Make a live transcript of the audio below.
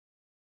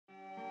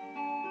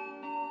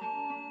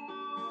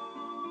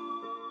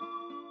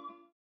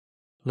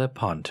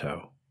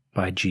Lepanto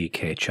by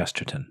G.K.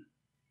 Chesterton.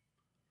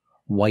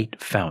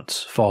 White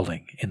founts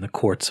falling in the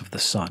courts of the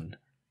sun,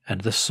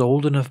 and the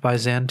Soldan of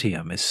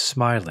Byzantium is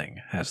smiling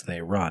as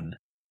they run.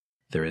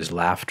 There is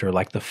laughter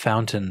like the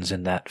fountains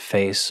in that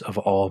face of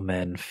all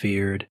men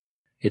feared.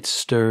 It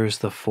stirs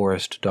the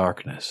forest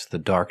darkness, the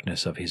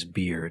darkness of his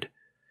beard.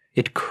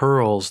 It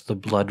curls the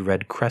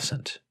blood-red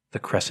crescent, the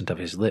crescent of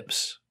his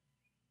lips.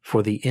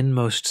 For the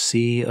inmost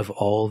sea of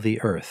all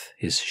the earth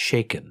is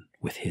shaken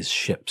with his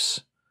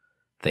ships.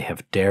 They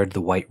have dared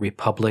the white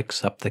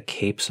republics up the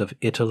capes of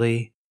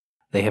Italy.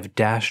 They have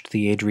dashed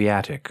the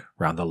Adriatic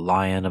round the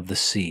lion of the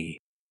sea.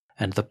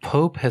 And the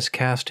Pope has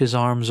cast his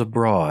arms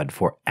abroad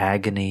for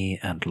agony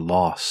and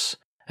loss,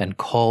 and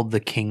called the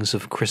kings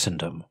of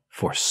Christendom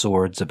for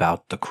swords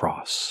about the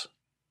cross.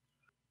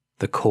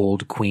 The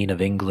cold Queen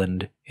of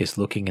England is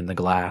looking in the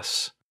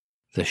glass.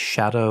 The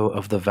shadow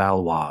of the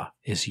Valois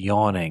is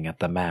yawning at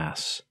the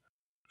mass.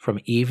 From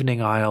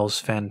evening isles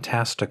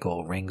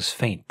fantastical rings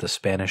faint the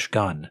Spanish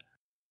gun,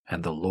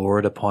 and the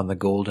Lord upon the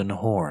golden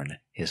horn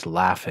is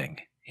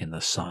laughing in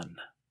the sun.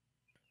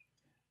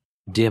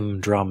 Dim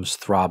drums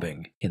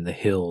throbbing in the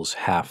hills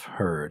half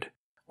heard,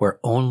 where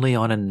only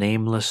on a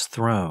nameless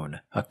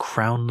throne a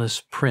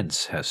crownless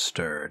prince has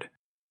stirred,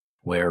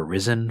 where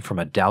risen from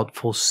a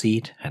doubtful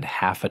seat and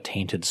half a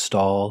tainted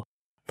stall,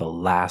 the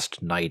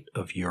last knight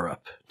of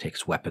Europe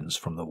takes weapons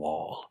from the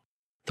wall,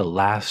 the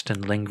last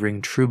and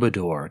lingering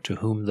troubadour to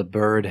whom the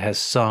bird has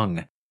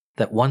sung,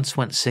 that once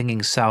went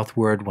singing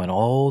southward when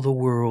all the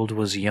world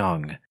was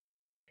young.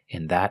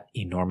 In that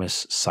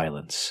enormous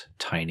silence,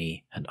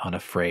 tiny and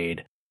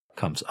unafraid,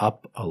 comes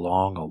up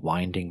along a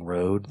winding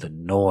road the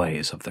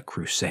noise of the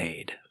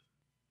crusade.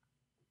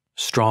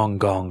 Strong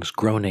gongs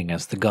groaning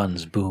as the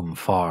guns boom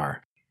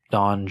far,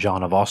 Don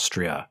John of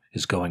Austria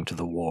is going to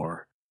the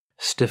war.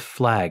 Stiff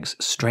flags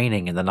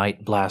straining in the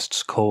night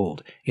blasts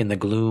cold, in the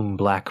gloom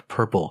black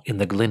purple, in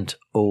the glint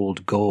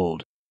old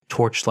gold,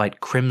 torchlight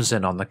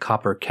crimson on the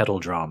copper kettle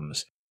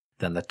drums.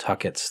 Then the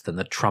tuckets, then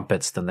the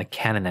trumpets, then the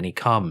cannon, and he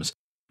comes,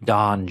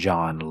 Don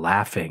John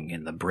laughing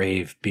in the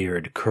brave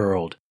beard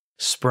curled,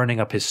 spurning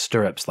up his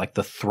stirrups like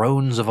the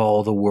thrones of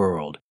all the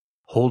world,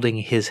 holding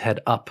his head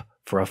up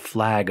for a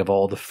flag of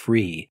all the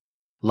free.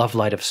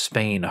 Lovelight of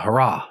Spain,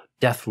 hurrah!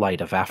 Deathlight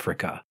of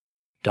Africa,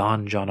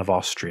 Don John of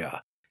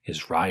Austria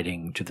is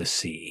riding to the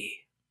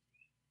sea.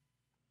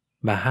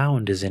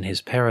 Mahound is in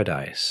his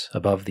paradise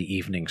above the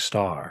evening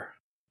star.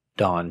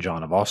 Don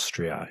John of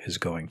Austria is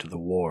going to the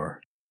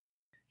war.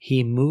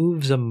 He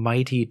moves a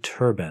mighty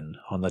turban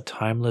on the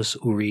timeless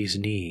Uri's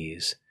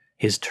knees,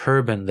 his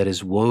turban that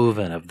is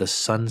woven of the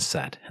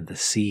sunset and the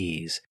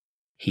seas.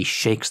 He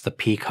shakes the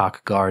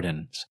peacock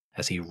gardens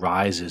as he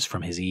rises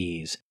from his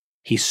ease.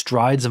 He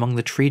strides among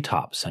the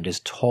treetops and is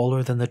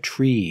taller than the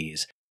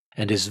trees,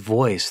 and his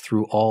voice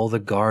through all the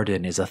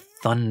garden is a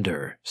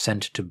thunder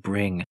sent to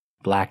bring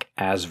black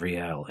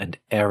Azrael and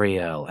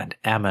Ariel and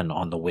Ammon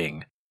on the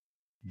wing,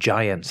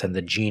 giants and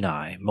the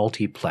genii,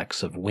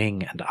 multiplex of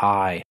wing and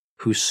eye,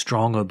 whose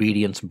strong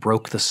obedience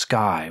broke the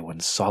sky when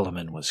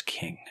Solomon was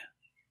king.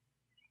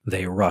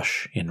 They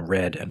rush in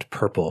red and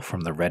purple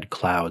from the red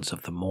clouds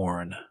of the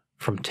morn,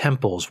 from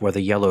temples where the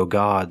yellow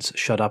gods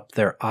shut up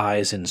their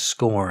eyes in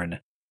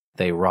scorn.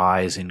 They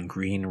rise in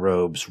green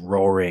robes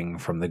roaring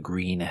from the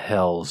green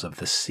hells of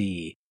the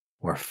sea,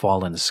 where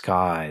fallen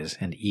skies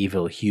and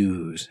evil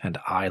hues and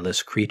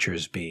eyeless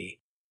creatures be.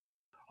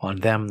 On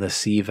them the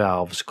sea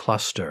valves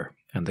cluster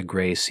and the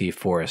grey sea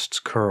forests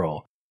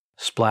curl,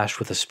 splash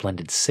with a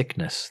splendid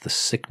sickness, the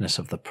sickness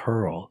of the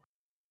pearl.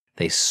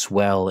 They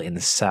swell in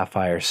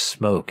sapphire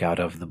smoke out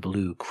of the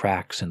blue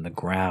cracks in the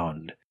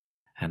ground,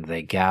 and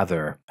they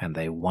gather and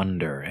they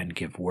wonder and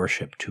give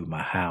worship to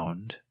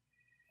Mahound.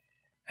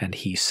 And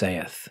he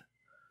saith,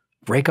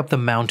 Break up the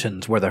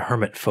mountains where the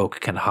hermit folk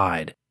can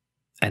hide,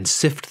 and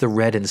sift the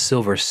red and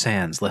silver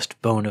sands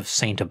lest bone of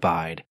saint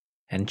abide,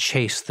 and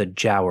chase the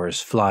jowers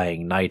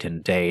flying night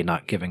and day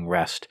not giving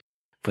rest,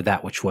 for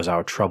that which was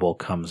our trouble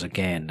comes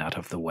again out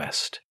of the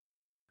west.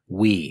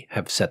 We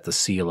have set the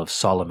seal of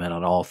Solomon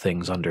on all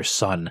things under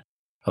sun,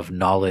 of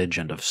knowledge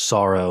and of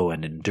sorrow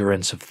and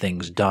endurance of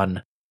things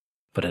done.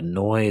 But a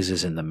noise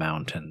is in the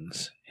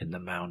mountains,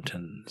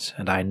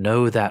 and I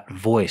know that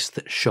voice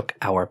that shook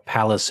our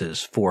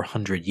palaces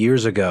 400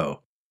 years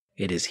ago.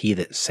 It is he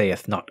that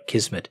saith not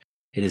Kismet,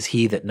 it is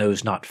he that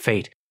knows not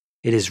fate.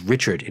 It is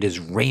Richard, it is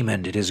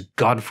Raymond, it is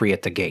Godfrey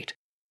at the gate.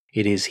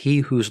 It is he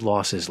whose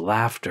loss is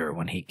laughter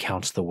when he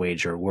counts the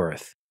wager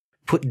worth.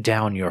 Put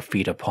down your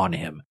feet upon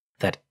him,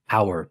 that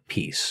our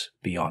peace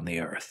be on the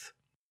earth.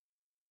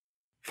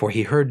 For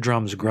he heard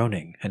drums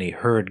groaning, and he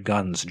heard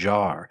guns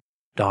jar.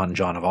 Don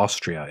John of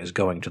Austria is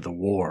going to the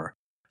war.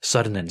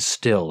 Sudden and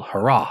still,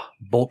 hurrah,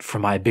 bolt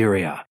from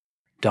Iberia.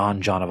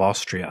 Don John of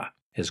Austria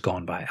is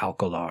gone by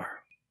Alcalar.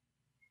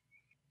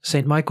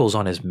 St. Michael's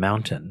on his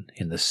mountain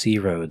in the sea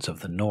roads of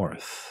the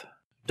north.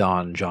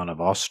 Don John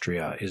of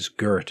Austria is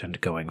girt and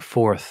going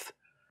forth.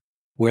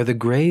 Where the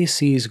grey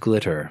seas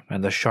glitter,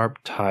 and the sharp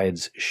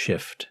tides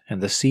shift,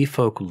 and the sea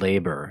folk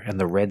labour, and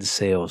the red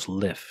sails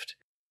lift,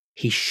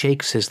 He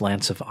shakes his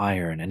lance of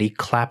iron, and he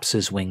claps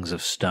his wings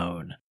of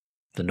stone.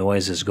 The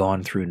noise is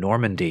gone through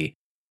Normandy,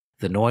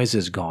 the noise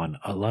is gone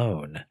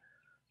alone.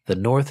 The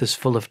north is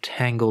full of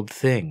tangled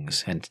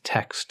things, and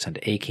texts and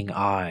aching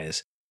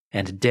eyes,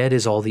 and dead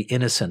is all the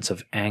innocence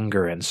of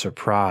anger and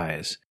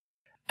surprise.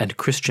 And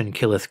Christian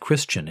killeth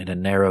Christian in a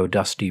narrow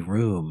dusty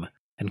room,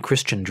 and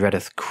Christian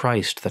dreadeth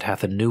Christ that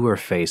hath a newer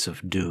face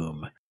of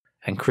doom,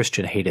 and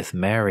Christian hateth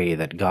Mary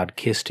that God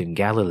kissed in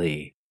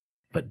Galilee.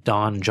 But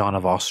Don John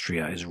of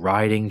Austria is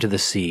riding to the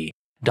sea,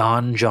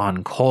 Don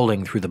John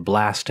calling through the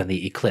blast and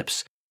the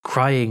eclipse,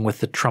 crying with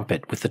the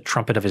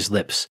trumpet of his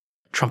lips,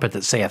 trumpet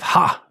that saith,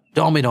 Ha!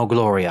 Domino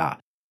Gloria!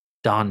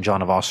 Don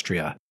John of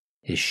Austria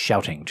is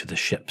shouting to the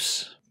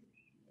ships.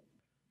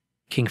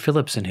 King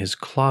Philip's in his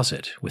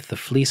closet with the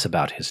fleece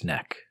about his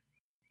neck.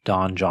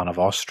 Don John of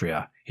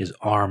Austria is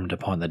armed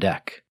upon the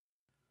deck.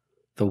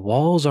 The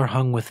walls are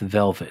hung with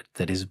velvet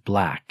that is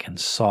black and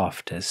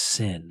soft as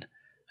sin,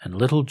 and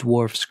little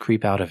dwarfs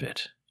creep out of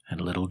it, and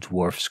little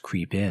dwarfs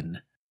creep in.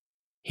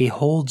 He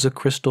holds a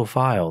crystal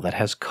phial that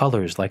has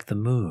colors like the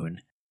moon.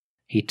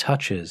 He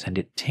touches, and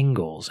it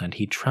tingles, and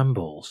he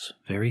trembles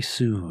very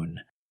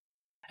soon.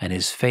 And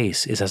his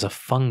face is as a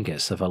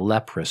fungus of a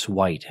leprous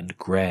white and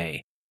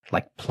gray,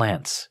 like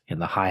plants in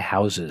the high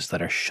houses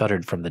that are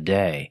shuttered from the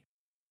day.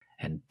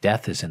 And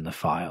death is in the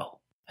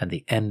phial, and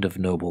the end of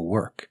noble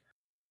work.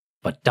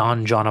 But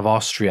Don John of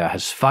Austria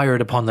has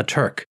fired upon the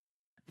Turk.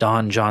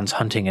 Don John's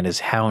hunting and his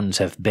hounds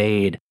have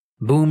bayed.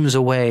 Booms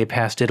away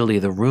past Italy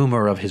the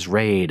rumor of his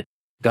raid.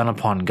 Gun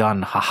upon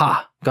gun,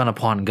 ha-ha! Gun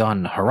upon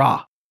gun,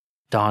 hurrah!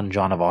 Don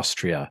John of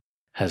Austria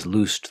has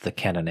loosed the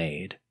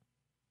cannonade.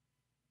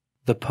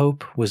 The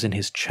Pope was in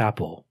his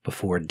chapel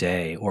before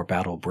day or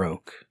battle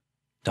broke.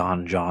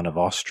 Don John of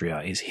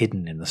Austria is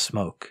hidden in the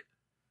smoke.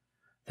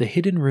 The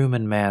hidden room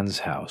in man's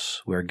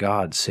house, where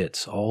God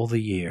sits all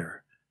the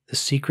year, the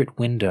secret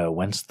window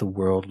whence the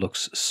world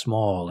looks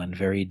small and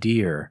very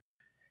dear.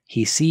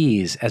 He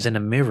sees, as in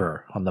a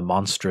mirror on the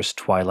monstrous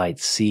twilight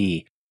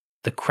sea,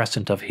 the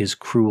crescent of his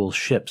cruel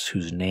ships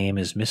whose name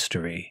is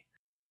mystery.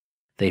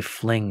 They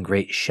fling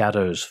great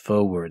shadows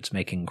forwards,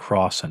 making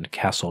cross and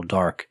castle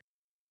dark.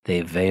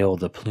 They veil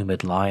the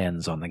plumed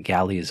lions on the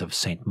galleys of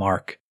St.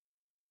 Mark.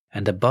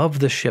 And above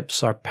the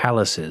ships are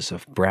palaces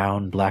of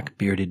brown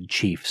black-bearded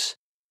chiefs,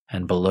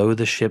 and below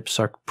the ships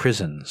are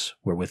prisons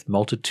where with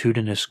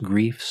multitudinous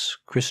griefs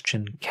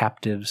Christian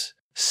captives,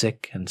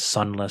 sick and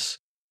sunless,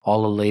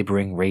 all a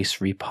laboring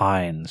race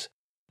repines,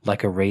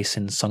 like a race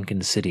in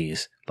sunken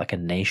cities, like a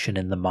nation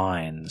in the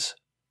mines.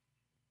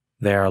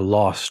 They are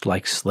lost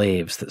like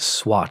slaves that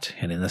swat,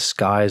 and in the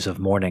skies of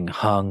morning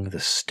hung the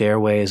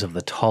stairways of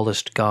the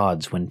tallest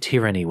gods when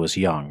tyranny was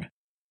young.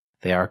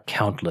 They are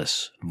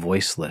countless,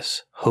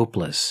 voiceless,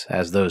 hopeless,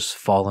 as those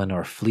fallen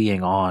or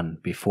fleeing on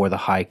before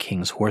the high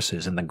king's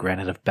horses in the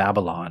granite of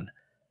Babylon.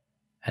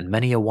 And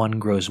many a one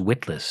grows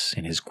witless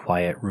in his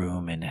quiet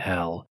room in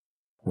hell,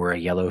 where a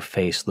yellow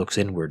face looks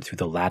inward through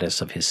the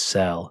lattice of his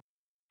cell,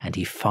 and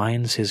he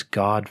finds his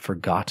God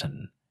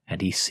forgotten,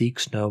 and he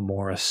seeks no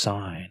more a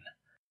sign.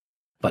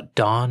 But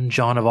Don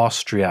John of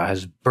Austria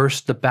has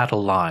burst the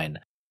battle line,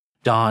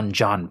 Don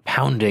John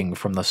pounding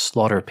from the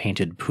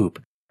slaughter-painted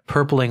poop,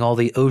 purpling all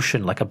the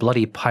ocean like a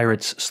bloody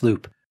pirate's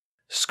sloop,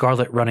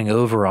 scarlet running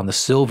over on the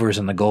silvers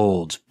and the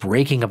golds,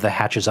 breaking of the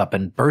hatches up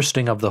and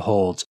bursting of the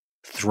holds,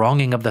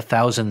 thronging of the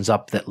thousands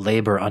up that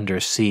labor under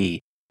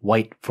sea,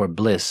 white for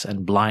bliss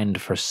and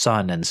blind for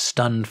sun and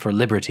stunned for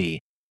liberty.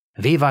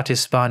 Vivat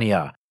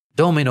Hispania!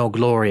 Domino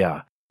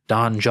Gloria!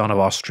 Don John of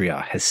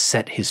Austria has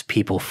set his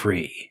people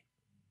free.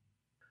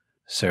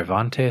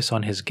 Cervantes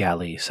on his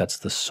galley sets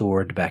the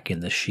sword back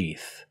in the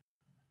sheath.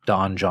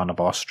 Don John of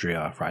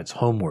Austria rides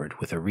homeward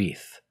with a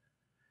wreath.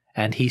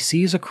 And he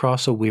sees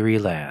across a weary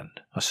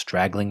land a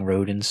straggling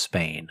road in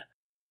Spain,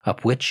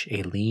 up which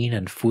a lean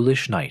and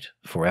foolish knight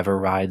forever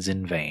rides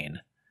in vain.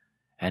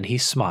 And he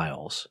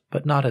smiles,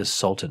 but not as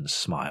sultans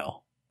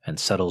smile, and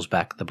settles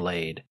back the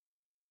blade.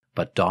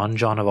 But Don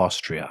John of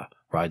Austria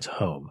rides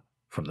home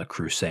from the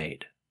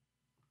crusade.